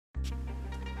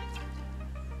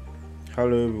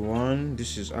Hello everyone,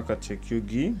 this is Accar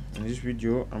TechUg. In this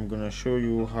video I'm gonna show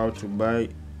you how to buy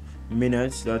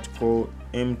minutes that call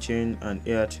MTN and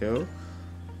Airtel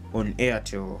on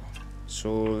Airtel.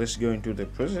 So let's go into the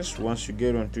process. Once you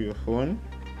get onto your phone,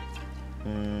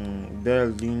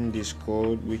 dial in this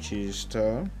code, which is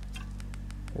star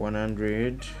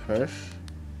 100 hash.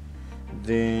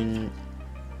 Then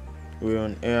we're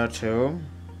on Airtel.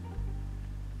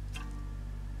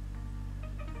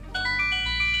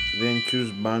 Then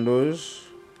choose bundles.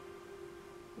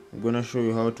 I'm gonna show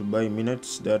you how to buy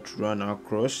minutes that run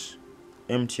across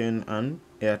MTN and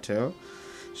Airtel.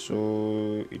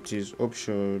 So it is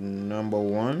option number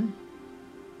one.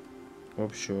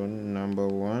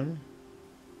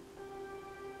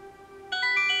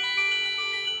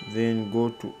 Then go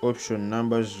to option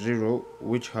number 0,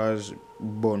 which has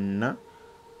boona,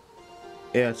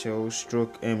 Airtel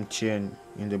stroke MTN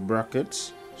in the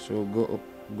brackets. So go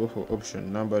for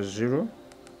option number 0.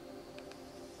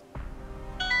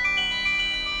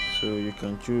 So you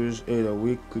can choose either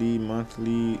weekly,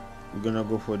 monthly. We're gonna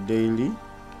go for daily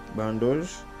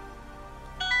bundles.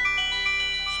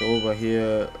 So over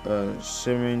here,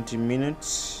 70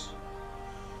 minutes.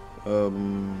 You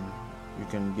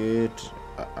can get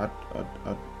at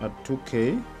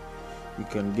 2K. You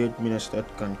can get minutes that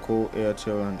can call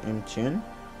Airtel and MTN.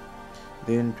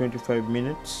 Then 25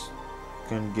 minutes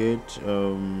can get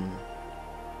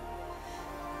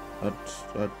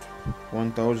at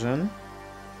 1000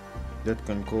 that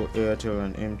can call Airtel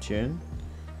and MTN.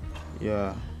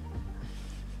 Yeah.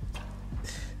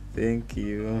 Thank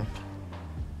you.